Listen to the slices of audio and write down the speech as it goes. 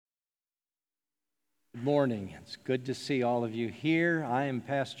Good morning. It's good to see all of you here. I am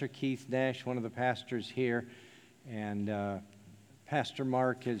Pastor Keith Nash, one of the pastors here, and Pastor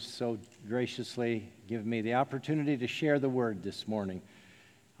Mark has so graciously given me the opportunity to share the word this morning.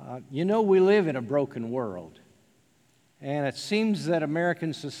 We live in a broken world, and it seems that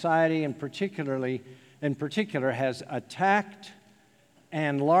American society in particular has attacked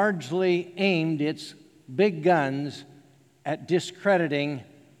and largely aimed its big guns at discrediting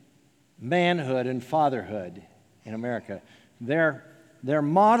manhood and fatherhood in America. Their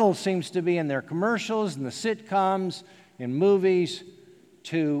model seems to be in their commercials and the sitcoms and movies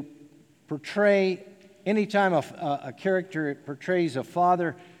to portray, anytime a character portrays a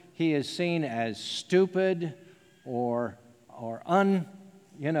father, he is seen as stupid or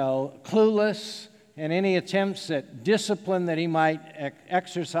clueless, and any attempts at discipline that he might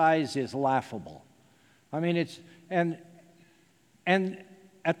exercise is laughable. And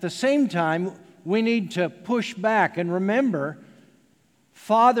at the same time, we need to push back and remember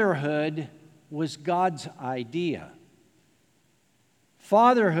fatherhood was God's idea.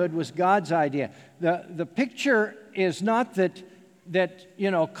 Fatherhood was God's idea. The picture is not that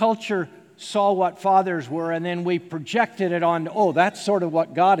culture saw what fathers were and then we projected it on, that's sort of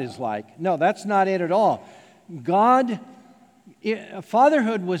what God is like. No, that's not it at all.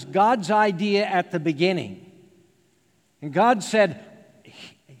 Fatherhood was God's idea at the beginning. And God said,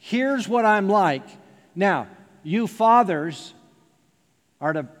 here's what I'm like. Now, you fathers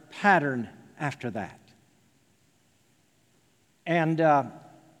are to pattern after that. And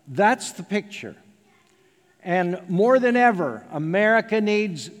that's the picture. And more than ever, America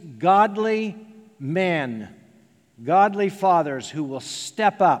needs godly men, godly fathers who will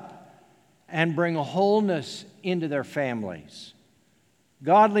step up and bring wholeness into their families.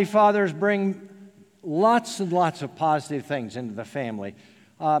 Godly fathers bring lots and lots of positive things into the family.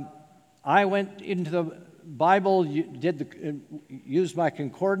 I went into the Bible, used my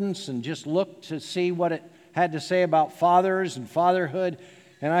concordance, and just looked to see what it had to say about fathers and fatherhood.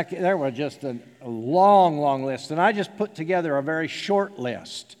 And there was just a long, long list. And I just put together a very short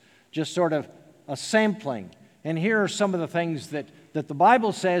list, just sort of a sampling. And here are some of the things that the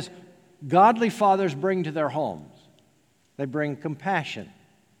Bible says godly fathers bring to their homes. They bring compassion.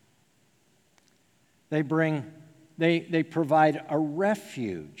 They provide a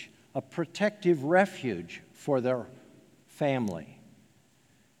refuge, a protective refuge for their family.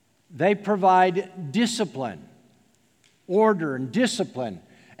 They provide discipline, order and discipline,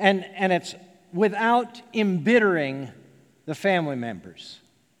 and it's without embittering the family members.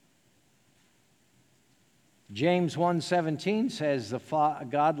 James 1:17 says the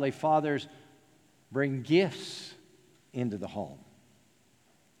godly fathers bring gifts into the home.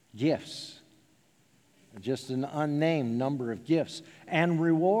 Gifts. Just an unnamed number of gifts and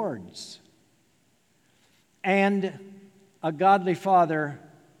rewards. And a godly father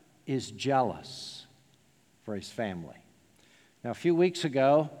is jealous for his family. Now, a few weeks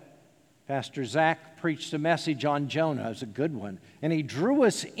ago, Pastor Zach preached a message on Jonah. It was a good one. And he drew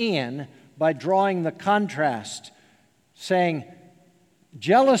us in by drawing the contrast, saying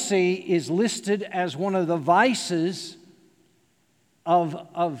jealousy is listed as one of the vices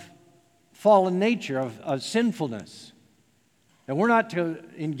of fallen nature, of sinfulness. And we're not to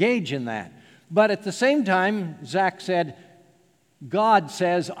engage in that. But at the same time, Zach said, God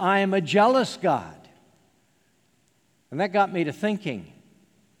says, I am a jealous God. And that got me to thinking,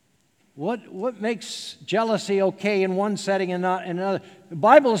 what makes jealousy okay in one setting and not in another? The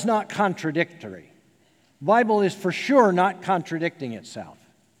Bible is not contradictory. The Bible is for sure not contradicting itself.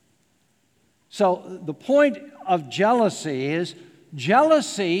 So the point of jealousy is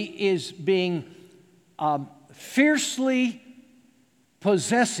being fiercely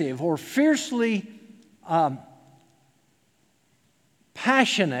possessive or fiercely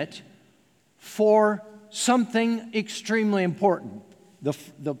passionate for something extremely important,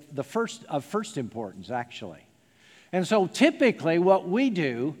 the first importance, actually. And so typically what we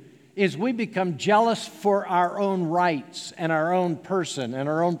do is we become jealous for our own rights and our own person and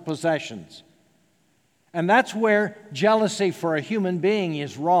our own possessions. And that's where jealousy for a human being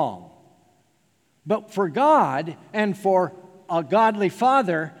is wrong. But for God and for a godly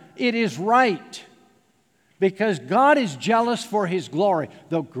father, it is right. Because God is jealous for His glory,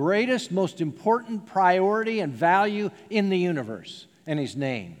 the greatest, most important priority and value in the universe, and His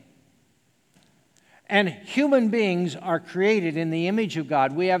name. And human beings are created in the image of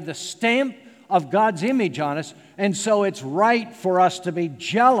God. We have the stamp of God's image on us, and so it's right for us to be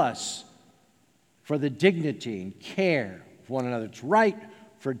jealous for the dignity and care of one another. It's right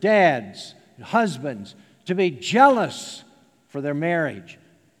for dads and husbands to be jealous for their marriage,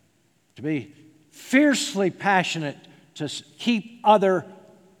 to be fiercely passionate to keep other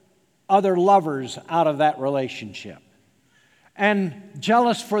lovers out of that relationship, and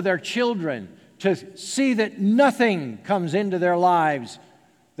jealous for their children, to see that nothing comes into their lives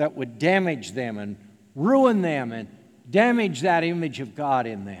that would damage them and ruin them and damage that image of God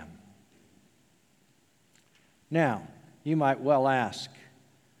in them. Now, you might well ask,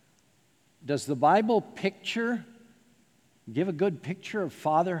 does the Bible give a good picture of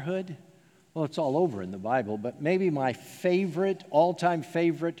fatherhood? Well, it's all over in the Bible, but maybe my favorite, all-time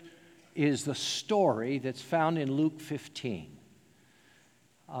favorite, is the story that's found in Luke 15.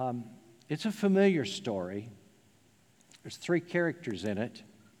 It's a familiar story. There's 3 characters in it,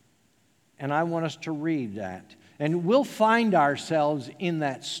 and I want us to read that. And we'll find ourselves in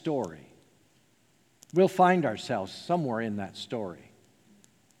that story. We'll find ourselves somewhere in that story.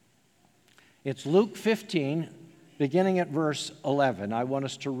 It's Luke 15, beginning at verse 11. I want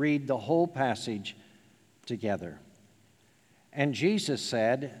us to read the whole passage together. And Jesus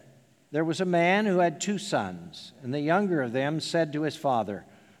said, "There was a man who had 2 sons, and the younger of them said to his father,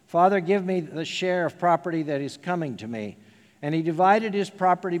 'Father, give me the share of property that is coming to me.' And he divided his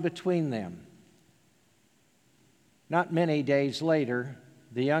property between them. Not many days later,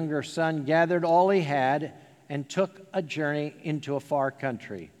 the younger son gathered all he had and took a journey into a far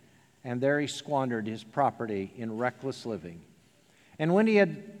country. And there he squandered his property in reckless living. And when he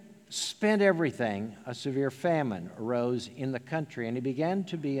had spent everything, a severe famine arose in the country, and he began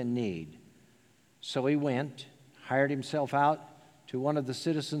to be in need. So he went, hired himself out to one of the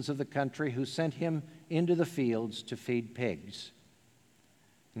citizens of the country, who sent him into the fields to feed pigs.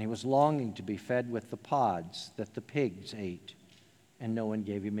 And he was longing to be fed with the pods that the pigs ate, and no one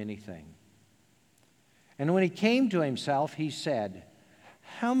gave him anything. And when he came to himself, he said,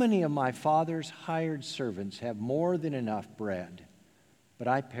 'How many of my father's hired servants have more than enough bread, but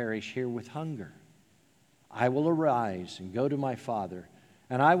I perish here with hunger? I will arise and go to my father,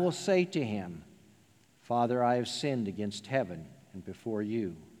 and I will say to him, Father, I have sinned against heaven and before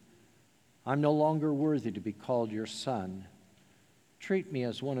you. I'm no longer worthy to be called your son. Treat me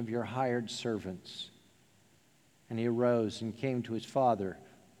as one of your hired servants.' And he arose and came to his father.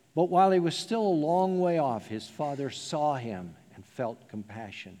 But while he was still a long way off, his father saw him and felt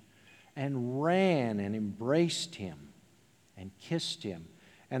compassion, and ran and embraced him and kissed him.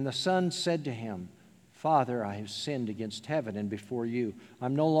 And the son said to him, 'Father, I have sinned against heaven and before you.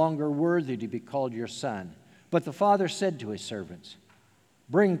 I'm no longer worthy to be called your son.' But the father said to his servants,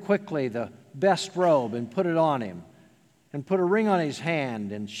 'Bring quickly the best robe and put it on him, and put a ring on his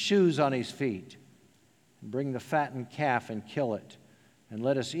hand and shoes on his feet. And bring the fattened calf and kill it, and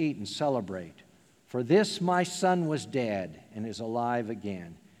let us eat and celebrate. For this my son was dead and is alive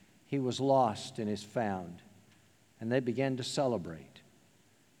again. He was lost and is found.' And they began to celebrate.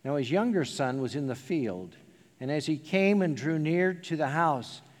 Now his younger son was in the field, and as he came and drew near to the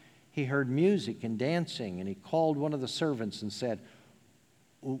house, he heard music and dancing, and he called one of the servants and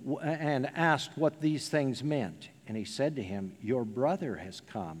asked what these things meant. And he said to him, 'Your brother has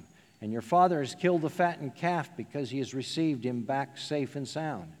come, and your father has killed the fattened calf because he has received him back safe and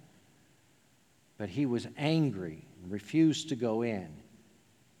sound.' But he was angry and refused to go in.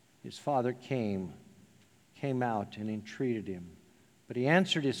 His father came out and entreated him. But he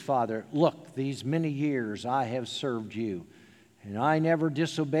answered his father, 'Look, these many years I have served you, and I never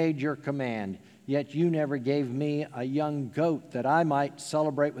disobeyed your command. Yet you never gave me a young goat that I might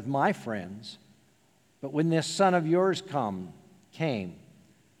celebrate with my friends. But when this son of yours came,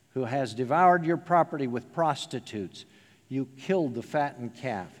 who has devoured your property with prostitutes, you killed the fattened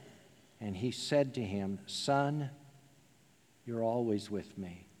calf.' And he said to him, 'Son, you're always with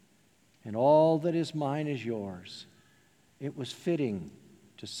me, and all that is mine is yours. It was fitting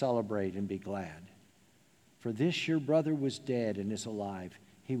to celebrate and be glad. For this your brother was dead and is alive.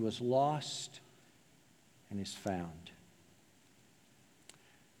 He was lost and is found.'"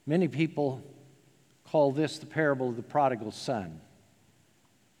 Many people call this the parable of the prodigal son.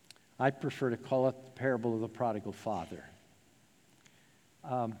 I prefer to call it the parable of the prodigal father.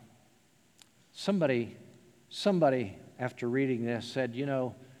 Somebody, after reading this, said, you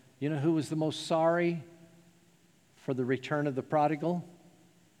know who was the most sorry for the return of the prodigal?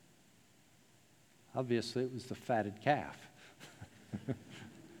 Obviously, it was the fatted calf.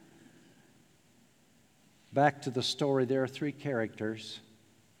 Back to the story, there are 3 characters.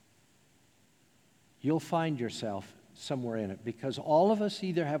 You'll find yourself somewhere in it, because all of us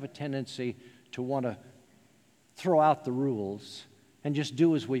either have a tendency to want to throw out the rules and just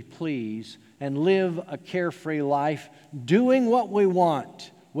do as we please and live a carefree life, doing what we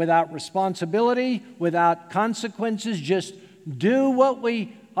want without responsibility, without consequences, just do what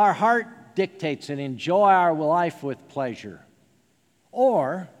our heart dictates and enjoy our life with pleasure.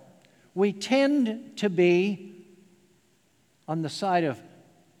 Or we tend to be on the side of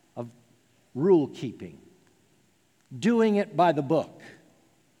rule keeping, doing it by the book,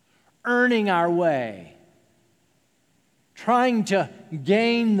 earning our way, trying to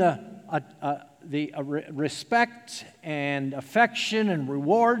gain the respect and affection and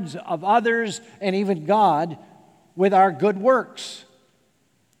rewards of others and even God with our good works.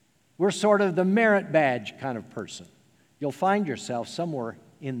 We're sort of the merit badge kind of person. You'll find yourself somewhere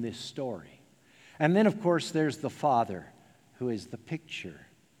in this story. And then, of course, there's the Father, who is the picture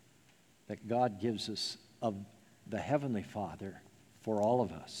that God gives us of the Heavenly Father for all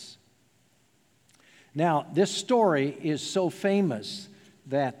of us. Now, this story is so famous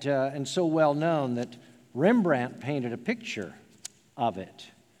that and so well known that Rembrandt painted a picture of it.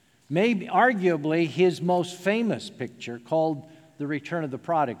 Maybe, arguably, his most famous picture, called The Return of the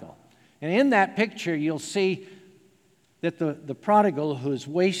Prodigal. And in that picture, you'll see that the prodigal, who is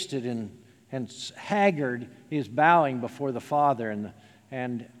wasted and haggard, is bowing before the Father,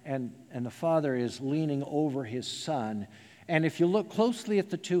 and the Father is leaning over his Son. And if you look closely at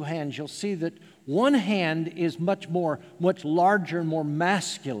the two hands, you'll see that one hand is much larger and more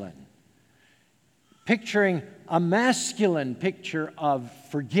masculine, picturing a masculine picture of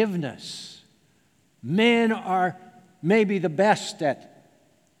forgiveness. Men are maybe the best at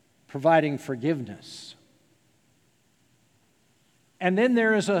providing forgiveness. And then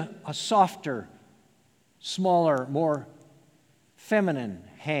there is a softer, smaller, more feminine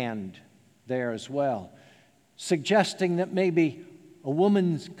hand there as well, suggesting that maybe a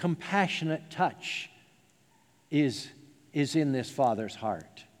woman's compassionate touch is in this father's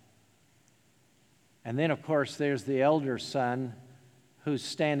heart. And then, of course, there's the elder son who's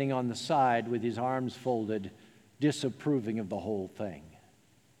standing on the side with his arms folded, disapproving of the whole thing.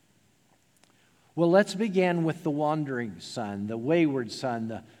 Well, let's begin with the wandering son, the wayward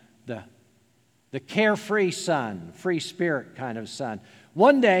son, the carefree son, free spirit kind of son.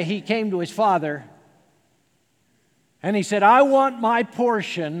 One day he came to his father and he said, "I want my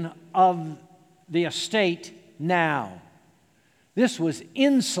portion of the estate now." This was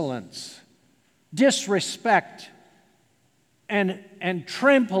insolence, disrespect, and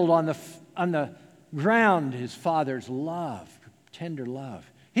trampled on the ground his father's love, tender love.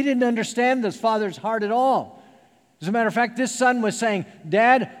 He didn't understand his father's heart at all. As a matter of fact, this son was saying,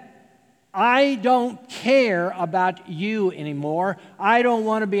 "Dad, I don't care about you anymore. I don't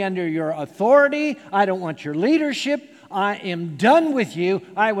want to be under your authority. I don't want your leadership. I am done with you.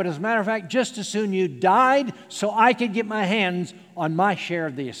 I would, as a matter of fact, just as soon you died so I could get my hands on my share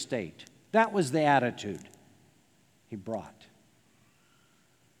of the estate." That was the attitude he brought.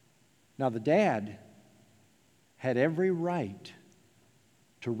 Now, the dad had every right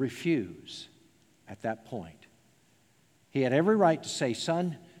to refuse at that point. He had every right to say,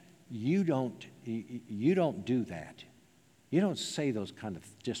 "Son, you don't do that. You don't say those kind of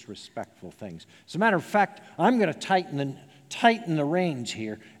disrespectful things. As a matter of fact, I'm going to tighten the reins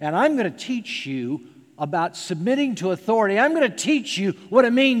here, and I'm going to teach you about submitting to authority. I'm going to teach you what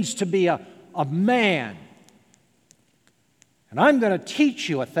it means to be a man. And I'm going to teach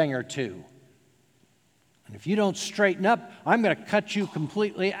you a thing or two. And if you don't straighten up, I'm going to cut you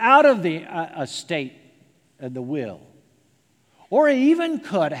completely out of the estate and the will." Or he even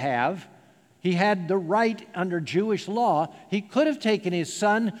could have, he had the right under Jewish law, he could have taken his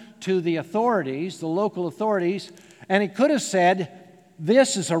son to the authorities, the local authorities, and he could have said,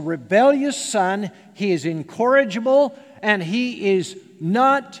 "This is a rebellious son, he is incorrigible, and he is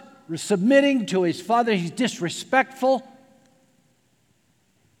not submitting to his father, he's disrespectful."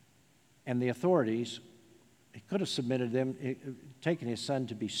 And the authorities, he could have taken his son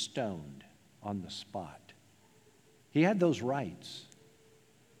to be stoned on the spot. He had those rights.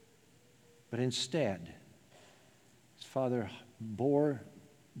 But instead, his father bore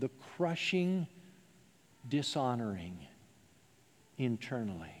the crushing, dishonoring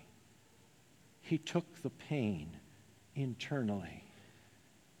internally. He took the pain internally,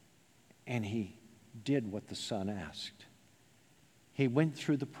 and he did what the son asked. He went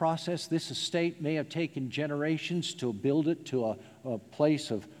through the process. This estate may have taken generations to build it to a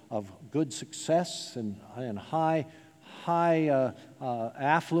place of good success and high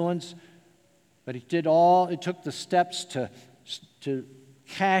affluence. But he did all, it took the steps to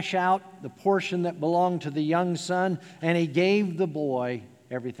cash out the portion that belonged to the young son, and he gave the boy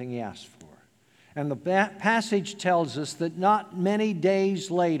everything he asked for. And the passage tells us that not many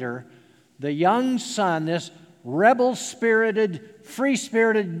days later, the young son, this rebel-spirited,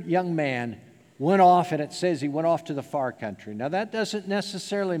 free-spirited young man, went off, and it says he went off to the far country. Now, that doesn't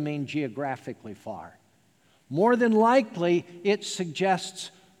necessarily mean geographically far. More than likely, it suggests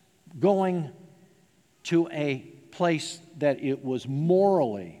going to a place that it was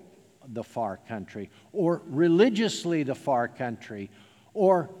morally the far country, or religiously the far country,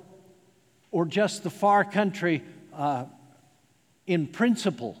 or just the far country in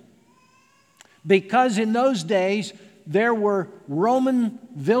principle. Because in those days, there were Roman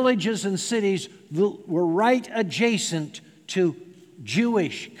villages and cities that were right adjacent to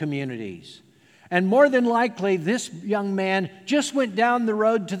Jewish communities. And more than likely, this young man just went down the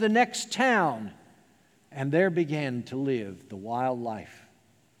road to the next town and there began to live the wild life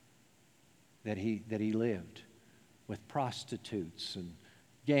that he lived, with prostitutes and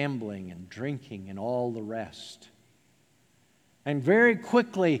gambling and drinking and all the rest. And very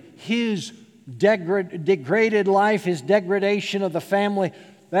quickly, his degraded life, his degradation of the family,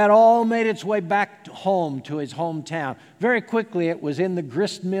 that all made its way back home to his hometown. Very quickly, it was in the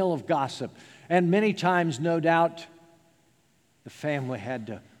grist mill of gossip. And many times, no doubt, the family had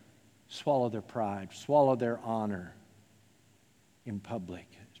to swallow their pride, swallow their honor in public,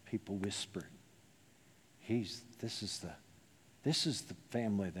 as people whispered. This is the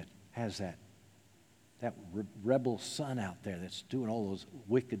family that has that rebel son out there that's doing all those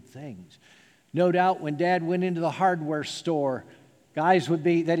wicked things. No doubt when Dad went into the hardware store, guys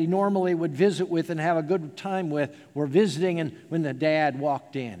that he normally would visit with and have a good time with were visiting, and when the dad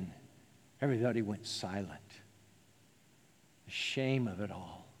walked in, everybody went silent. The shame of it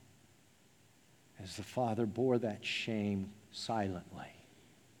all, as the father bore that shame silently.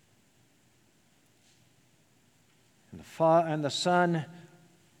 And the son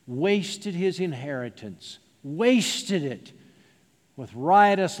wasted his inheritance, wasted it with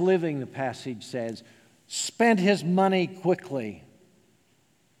riotous living, the passage says, spent his money quickly.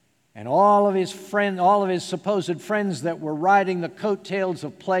 And all of his supposed friends that were riding the coattails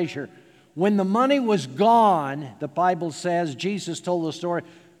of pleasure, when the money was gone, the Bible says, Jesus told the story,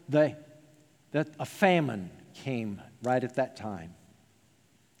 that a famine came right at that time.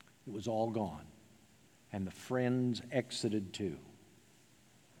 It was all gone. And the friends exited too.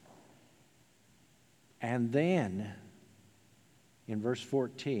 And then, in verse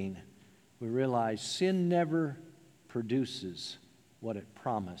 14, we realize sin never produces what it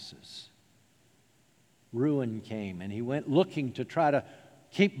promises. Ruin came, and he went looking to try to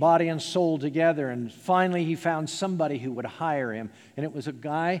keep body and soul together, and finally he found somebody who would hire him, and it was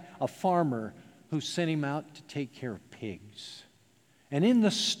a farmer, who sent him out to take care of pigs. And in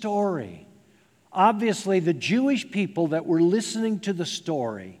the story, obviously the Jewish people that were listening to the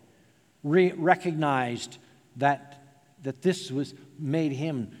story recognized that this made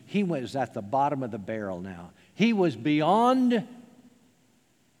him, he was at the bottom of the barrel now. He was beyond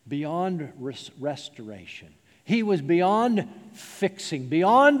restoration. He was beyond fixing,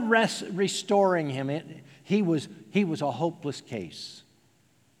 beyond restoring him. He was a hopeless case.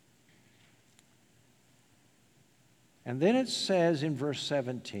 And then it says in verse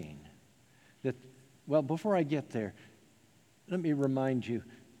 17 that, well, before I get there, let me remind you,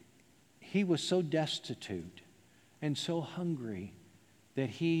 he was so destitute and so hungry that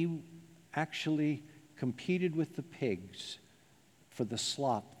he actually competed with the pigs for the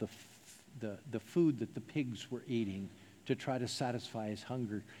slop, the food that the pigs were eating, to try to satisfy his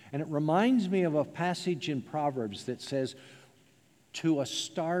hunger. And it reminds me of a passage in Proverbs that says, to a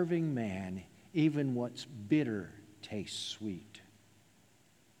starving man, even what's bitter tastes sweet.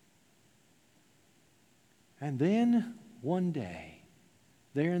 And then one day,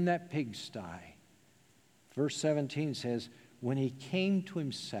 there in that pigsty, verse 17 says, when he came to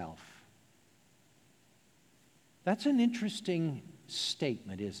himself. That's an interesting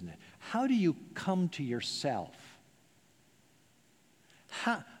statement, isn't it? How do you come to yourself?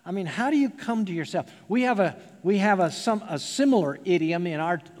 How do you come to yourself? We have a similar idiom in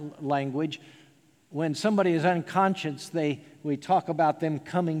our language. When somebody is unconscious, we talk about them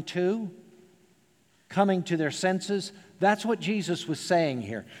coming to their senses. That's what Jesus was saying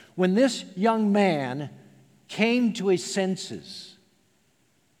here. When this young man came to his senses,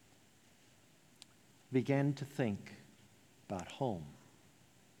 began to think about home.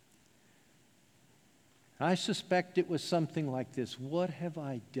 I suspect it was something like this. What have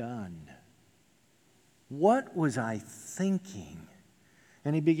I done? What was I thinking?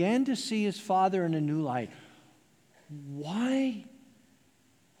 And he began to see his father in a new light. Why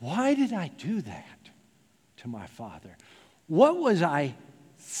did I do that to my father? What was I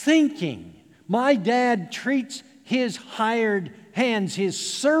thinking? My dad treats his hired hands, his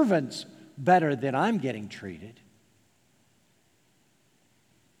servants, better than I'm getting treated.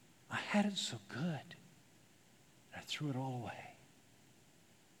 I had it so good. I threw it all away.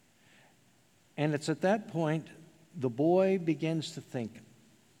 And it's at that point the boy begins to think,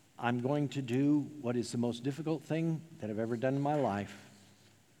 I'm going to do what is the most difficult thing that I've ever done in my life.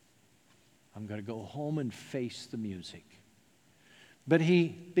 I'm going to go home and face the music. But he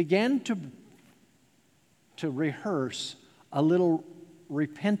began to rehearse a little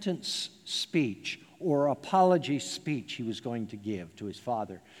repentance speech or apology speech he was going to give to his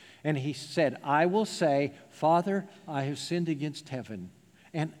father. And he said, I will say, Father, I have sinned against heaven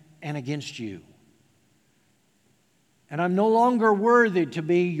and against you. And I'm no longer worthy to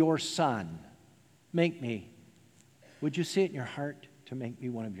be your son. Make me. Would you see it in your heart to make me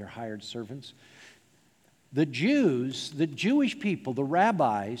one of your hired servants? The Jews, the Jewish people, the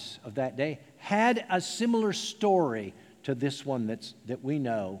rabbis of that day, had a similar story to this one that we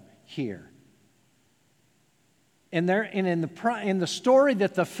know here. And in the story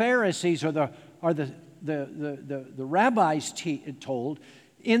that the Pharisees or the rabbis told,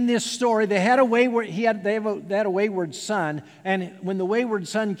 in this story they had a wayward son, and when the wayward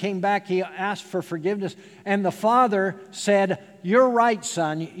son came back, he asked for forgiveness, and the father said, "You're right,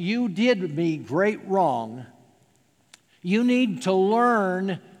 son. You did me great wrong. You need to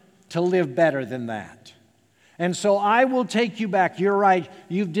learn to live better than that. And so I will take you back. You're right.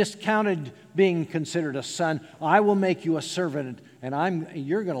 You've discounted being considered a son. I will make you a servant, and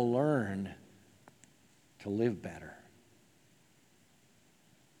you're going to learn to live better."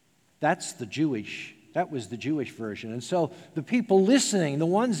 That was the Jewish version. And so the people listening, the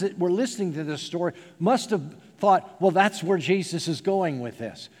ones that were listening to this story, must have thought, well, that's where Jesus is going with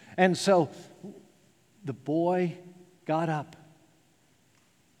this. And so the boy got up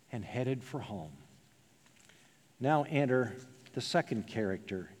and headed for home. Now enter the second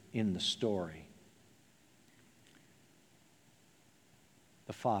character in the story,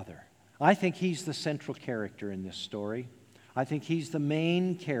 the father. I think he's the central character in this story. I think he's the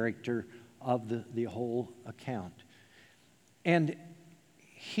main character of the whole account. And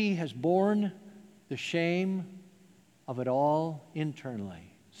he has borne the shame of it all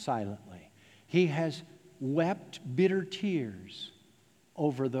internally, silently. He has wept bitter tears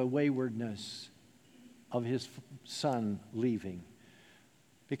over the waywardness of his son leaving.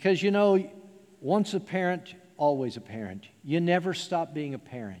 Because, once a parent, always a parent. You never stop being a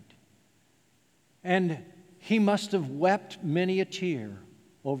parent. And he must have wept many a tear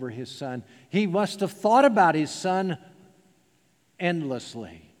over his son. He must have thought about his son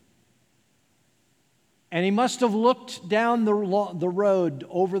endlessly. And he must have looked down the road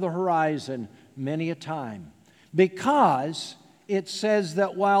over the horizon many a time. Because it says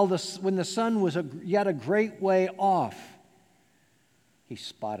that when the son was yet a great way off, he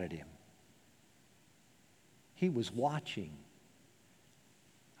spotted him. He was watching.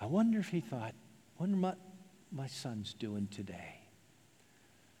 I wonder if he thought, wonder what my son's doing today.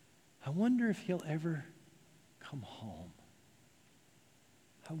 I wonder if he'll ever come home.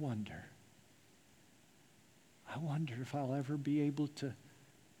 I wonder if I'll ever be able to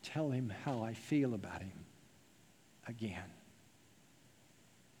tell him how I feel about him again.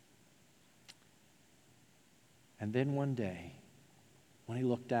 And then one day, when he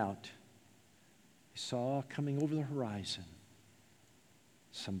looked out, he saw coming over the horizon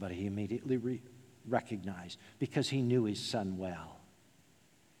somebody he immediately recognized, because he knew his son well.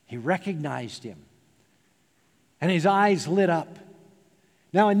 He recognized him, and his eyes lit up.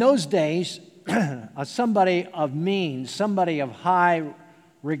 Now, in those days, somebody of means, somebody of high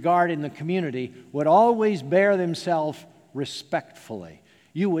regard in the community would always bear themselves respectfully.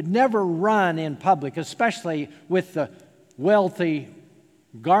 You would never run in public, especially with the wealthy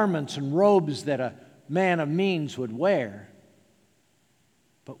garments and robes that a man of means would wear.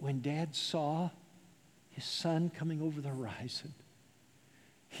 But when Dad saw his son coming over the horizon,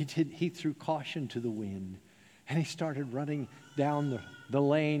 he threw caution to the wind, and he started running down the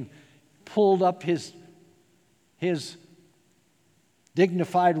lane, pulled up his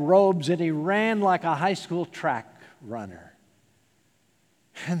dignified robes, and he ran like a high school track runner.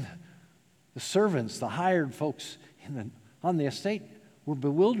 And the servants, the hired folks on the estate were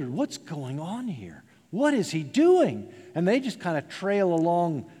bewildered. What's going on here? What is he doing? And they just kind of trail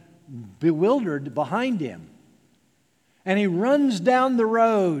along bewildered behind him. And he runs down the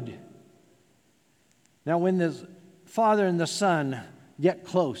road. Now, when the father and the son get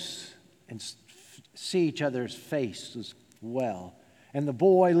close and see each other's faces well, and the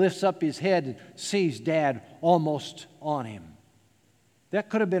boy lifts up his head and sees Dad almost on him, that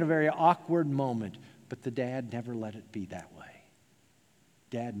could have been a very awkward moment, but the dad never let it be that way.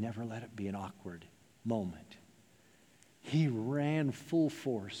 Dad never let it be an awkward moment. he ran full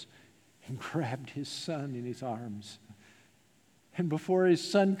force and grabbed his son in his arms. And before his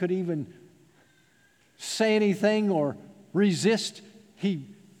son could even say anything or resist, he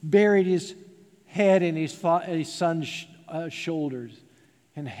buried his head in his son's shoulders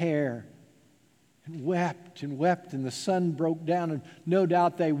and hair and wept, and the son broke down, and no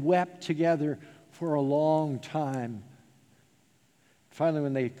doubt they wept together for a long time. Finally,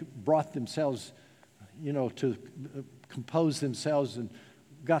 when they brought themselves, to compose themselves and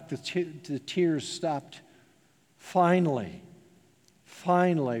got the tears stopped, finally,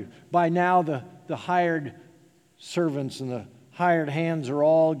 by now the hired servants and the hired hands are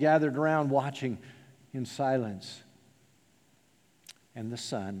all gathered around watching in silence. And the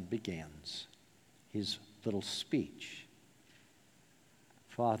son begins his little speech.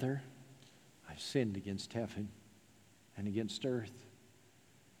 Father, I've sinned against heaven and against earth.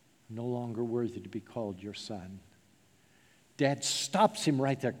 I'm no longer worthy to be called your son. Dad stops him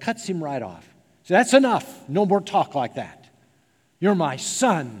right there, cuts him right off. So that's enough. No more talk like that. You're my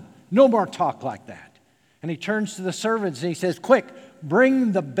son. No more talk like that. And he turns to the servants and he says, quick,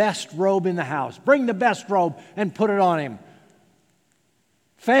 bring the best robe in the house. Bring the best robe and put it on him.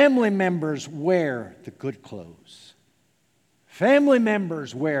 Family members wear the good clothes. Family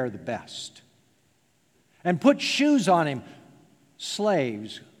members wear the best. And put shoes on him.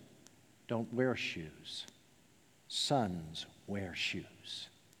 Slaves don't wear shoes. Sons wear shoes.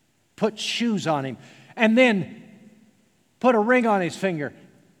 Put shoes on him. And then put a ring on his finger.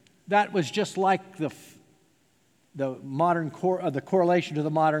 That was just like the correlation to the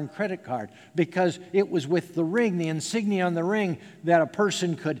modern credit card, because it was with the ring, the insignia on the ring, that a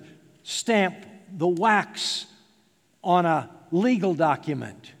person could stamp the wax on a legal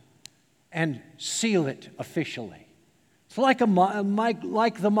document and seal it officially. It's like the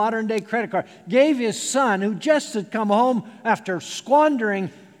modern day credit card. Gave his son, who just had come home after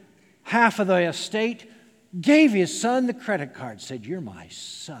squandering half of the estate, gave his son the credit card, said, you're my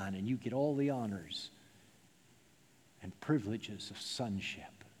son, and you get all the honors and privileges of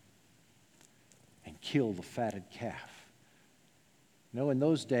sonship, and kill the fatted calf. In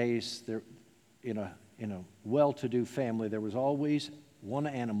those days, in a well-to-do family, there was always one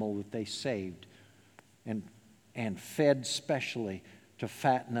animal that they saved and fed specially to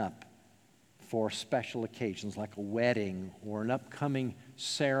fatten up for special occasions like a wedding or an upcoming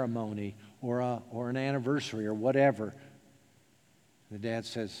ceremony or an anniversary or whatever. The dad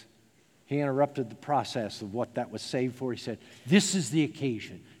says, he interrupted the process of what that was saved for. He said, this is the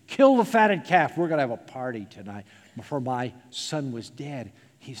occasion. Kill the fatted calf. We're going to have a party tonight. For my son was dead.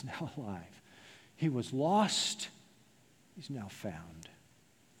 He's now alive. He was lost. He's now found.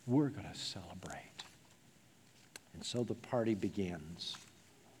 We're going to celebrate. And so the party begins.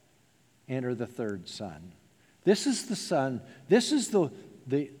 Enter the third son. This is the son. This is the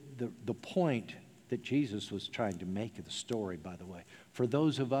point that Jesus was trying to make of the story, by the way, for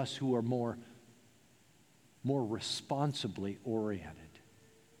those of us who are more responsibly oriented.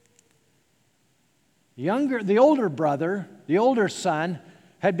 The older brother, the older son,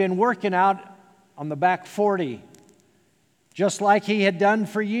 had been working out on the back 40, just like he had done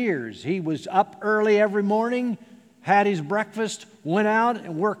for years. He was up early every morning, had his breakfast, went out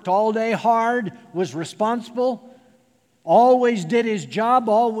and worked all day hard, was responsible, always did his job.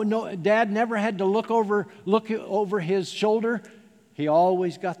 Dad never had to look over his shoulder. He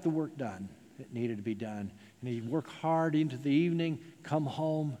always got the work done that needed to be done. And he'd work hard into the evening, come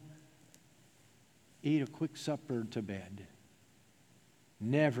home, eat a quick supper to bed.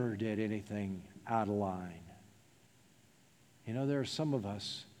 Never did anything out of line. There are some of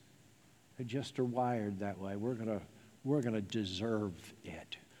us who just are wired that way. We're gonna deserve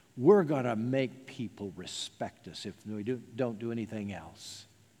it. We're going to make people respect us if we don't do anything else.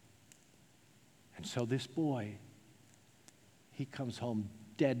 And so this boy, he comes home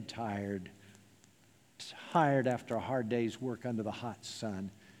dead tired after a hard day's work under the hot sun.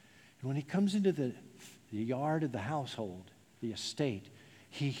 And when he comes into the yard of the household, the estate,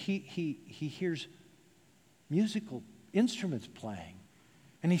 he hears musical instruments playing.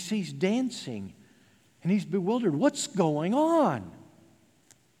 And he sees dancing. And he's bewildered. What's going on?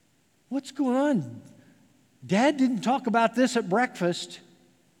 What's going on? Dad didn't talk about this at breakfast.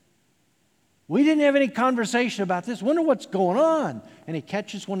 We didn't have any conversation about this. Wonder what's going on. And he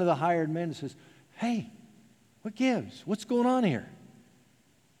catches one of the hired men and says, hey, what gives? What's going on here?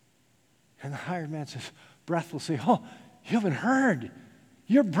 And the hired man says, breathlessly, oh, you haven't heard.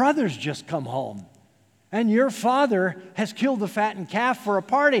 Your brother's just come home. And your father has killed the fattened calf for a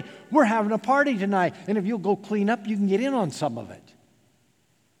party. We're having a party tonight. And if you'll go clean up, you can get in on some of it.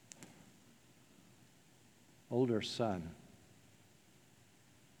 older son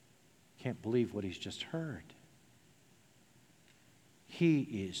can't believe what he's just heard. He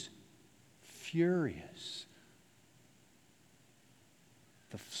is furious.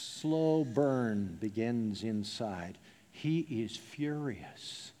 The slow burn begins inside. He is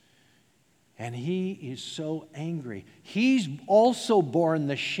furious. And he is so angry. He's also borne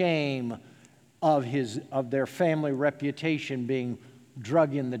the shame of their family reputation being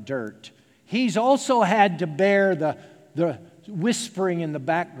drug in the dirt. He's also had to bear the whispering in the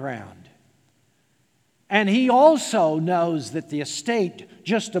background. And he also knows that the estate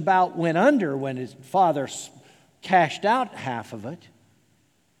just about went under when his father cashed out half of it.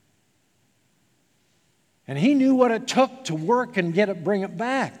 And he knew what it took to work and bring it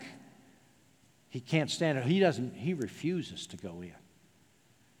back. He can't stand it. He refuses to go in.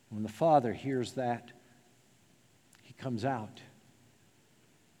 When the father hears that, he comes out.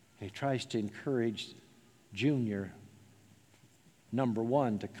 He tries to encourage Junior, number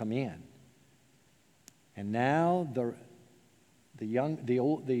one, to come in. And now the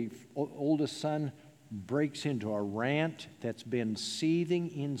oldest son breaks into a rant that's been seething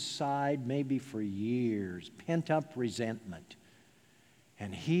inside maybe for years, pent-up resentment.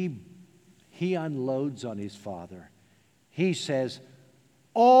 And he unloads on his father. He says,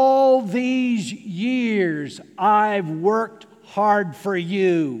 "All these years I've worked hard for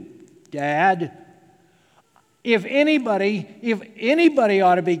you, Dad. If anybody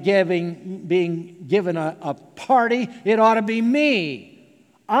ought to be being given a party, it ought to be me.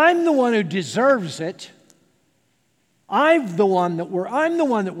 I'm the one who deserves it. I'm the one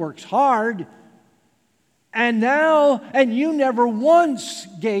that works hard. And you never once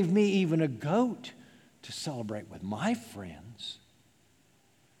gave me even a goat to celebrate with my friends.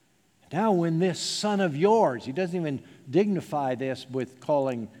 Now when this son of yours," he doesn't even dignify this with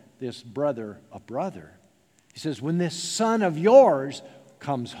calling this brother a brother. He says, "When this son of yours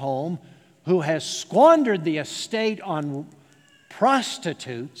comes home who has squandered the estate on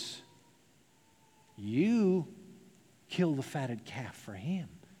prostitutes, you kill the fatted calf for him.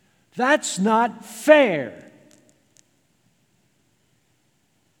 That's not fair."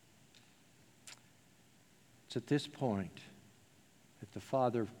 It's at this point that the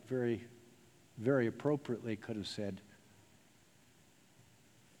father very, very appropriately could have said,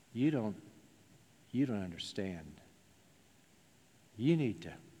 You don't understand. You need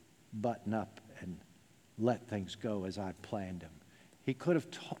to button up and let things go as I planned them. He could have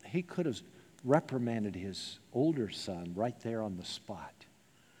reprimanded his older son right there on the spot.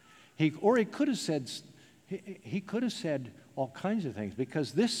 He could have said all kinds of things,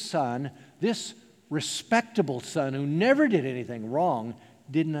 because this son, this respectable son who never did anything wrong,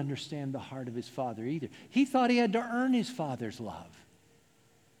 didn't understand the heart of his father either. He thought he had to earn his father's love.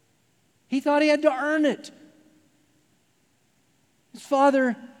 He thought he had to earn it. His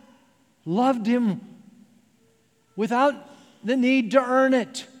father loved him without the need to earn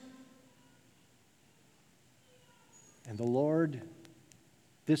it. And the Lord,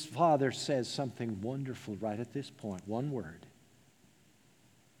 this father says something wonderful right at this point. One word.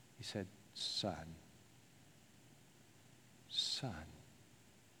 He said, "Son." Son.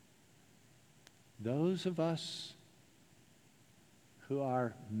 Those of us who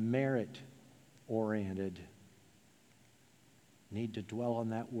are merit-oriented need to dwell on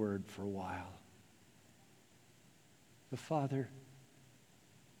that word for a while. The Father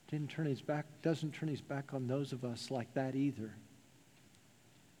doesn't turn his back on those of us like that either.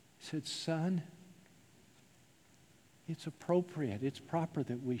 He said, "Son, it's appropriate, it's proper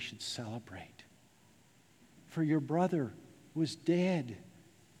that we should celebrate. For your brother was dead,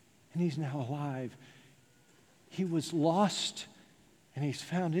 and he's now alive. He was lost, and he's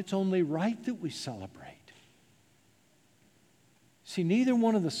found. It's only right that we celebrate." See, neither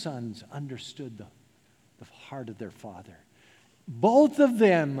one of the sons understood the heart of their father. Both of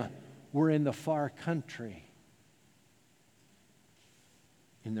them were in the far country,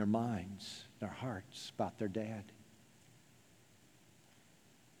 in their minds, their hearts, about their dad.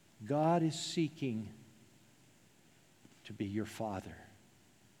 God is seeking to be your Father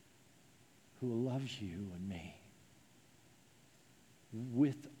who loves you and me,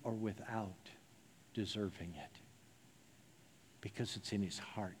 with or without deserving it, because it's in his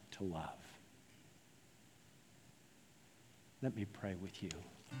heart to love. Let me pray with you.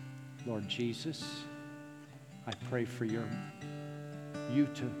 Lord Jesus, I pray for you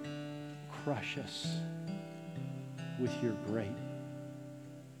to crush us with your great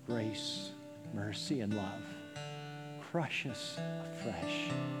grace, mercy, and love. Crush us afresh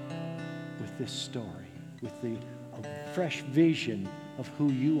with this story, with a fresh vision of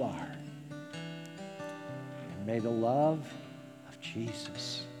who you are. May the love of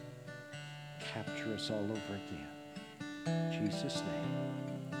Jesus capture us all over again. In Jesus' name.